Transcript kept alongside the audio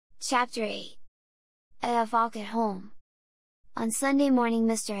Chapter 8. A Walk at Home. On Sunday morning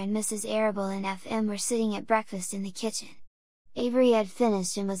Mr. and Mrs. Arable and FM were sitting at breakfast in the kitchen. Avery had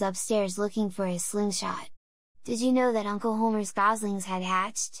finished and was upstairs looking for his slingshot. "Did you know that Uncle Homer's goslings had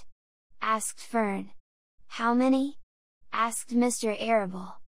hatched?" asked Fern. "How many?" asked Mr.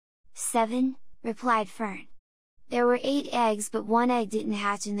 Arable. "7," replied Fern. "There were 8 eggs but 1 egg didn't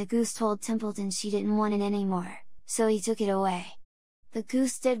hatch and the goose told Templeton she didn't want it anymore, so he took it away." "The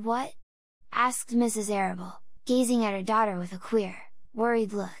goose did what?" asked Mrs. Arable, gazing at her daughter with a queer,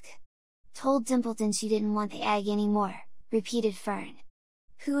 worried look. "Told Templeton she didn't want the egg anymore," repeated Fern.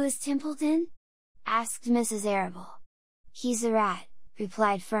 "Who is Templeton?" asked Mrs. Arable. "He's the rat,"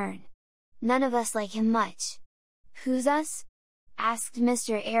 replied Fern. "None of us like him much." "Who's us?" asked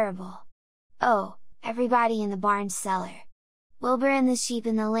Mr. Arable. "Oh, everybody in the barn cellar. Wilbur and the sheep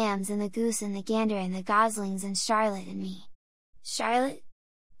and the lambs and the goose and the gander and the goslings and Charlotte and me." "Charlotte?"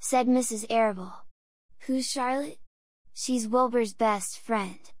 said Mrs. Arable. "Who's Charlotte?" "She's Wilbur's best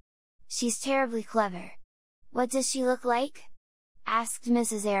friend. She's terribly clever." "What does she look like?" asked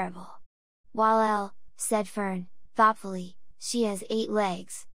Mrs. Arable. "Well, said Fern, thoughtfully, "she has 8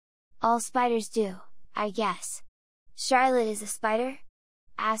 legs. All spiders do, I guess." "Charlotte is a spider?"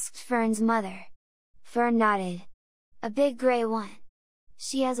 asked Fern's mother. Fern nodded. "A big gray one.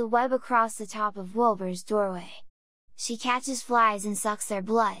 She has a web across the top of Wilbur's doorway. She catches flies and sucks their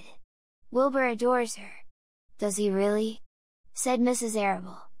blood. Wilbur adores her." "Does he really?" said Mrs.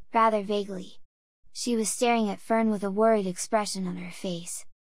 Arable, rather vaguely. She was staring at Fern with a worried expression on her face.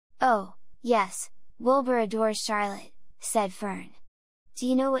 "Oh, yes, Wilbur adores Charlotte," said Fern. "Do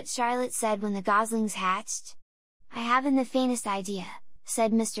you know what Charlotte said when the goslings hatched?" "I haven't the faintest idea,"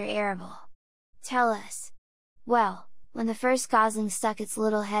 said Mr. Arable. "Tell us." "Well, when the first gosling stuck its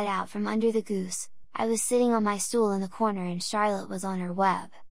little head out from under the goose, I was sitting on my stool in the corner and Charlotte was on her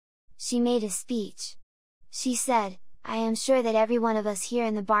web. She made a speech. She said, 'I am sure that every one of us here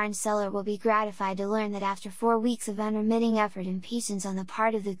in the barn cellar will be gratified to learn that after 4 weeks of unremitting effort and patience on the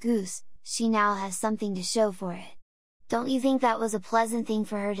part of the goose, she now has something to show for it.' Don't you think that was a pleasant thing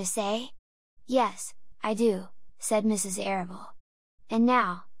for her to say?" "Yes, I do," said Mrs. Arable. "And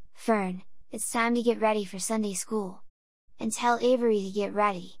now, Fern, it's time to get ready for Sunday school. And tell Avery to get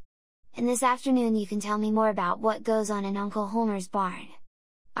ready. And this afternoon you can tell me more about what goes on in Uncle Homer's barn.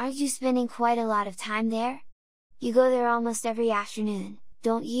 Aren't you spending quite a lot of time there? You go there almost every afternoon,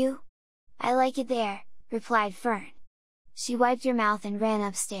 don't you?" "I like it there," replied Fern. She wiped her mouth and ran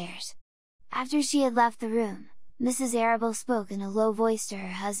upstairs. After she had left the room, Mrs. Arable spoke in a low voice to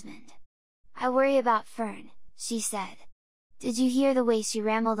her husband. "I worry about Fern," she said. "Did you hear the way she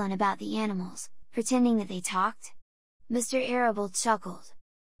rambled on about the animals, pretending that they talked?" Mr. Arable chuckled.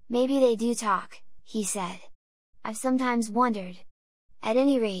 "Maybe they do talk," he said. "I've sometimes wondered. At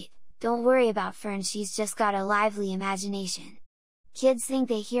any rate, don't worry about Fern, she's just got a lively imagination. Kids think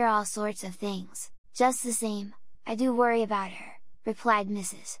they hear all sorts of things. Just the same, I do worry about her," replied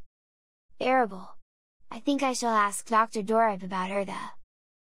Mrs. Arable. "I think I shall ask Dr. Dorip about her the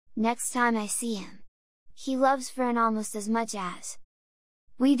next time I see him. He loves Fern almost as much as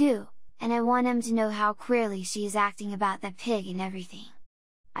we do, and I want him to know how queerly she is acting about that pig and everything.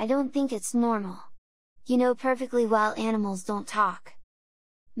 I don't think it's normal. You know perfectly well animals don't talk."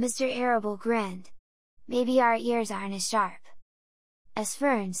 Mr. Arable grinned. "Maybe our ears aren't as sharp as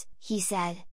Fern's," he said,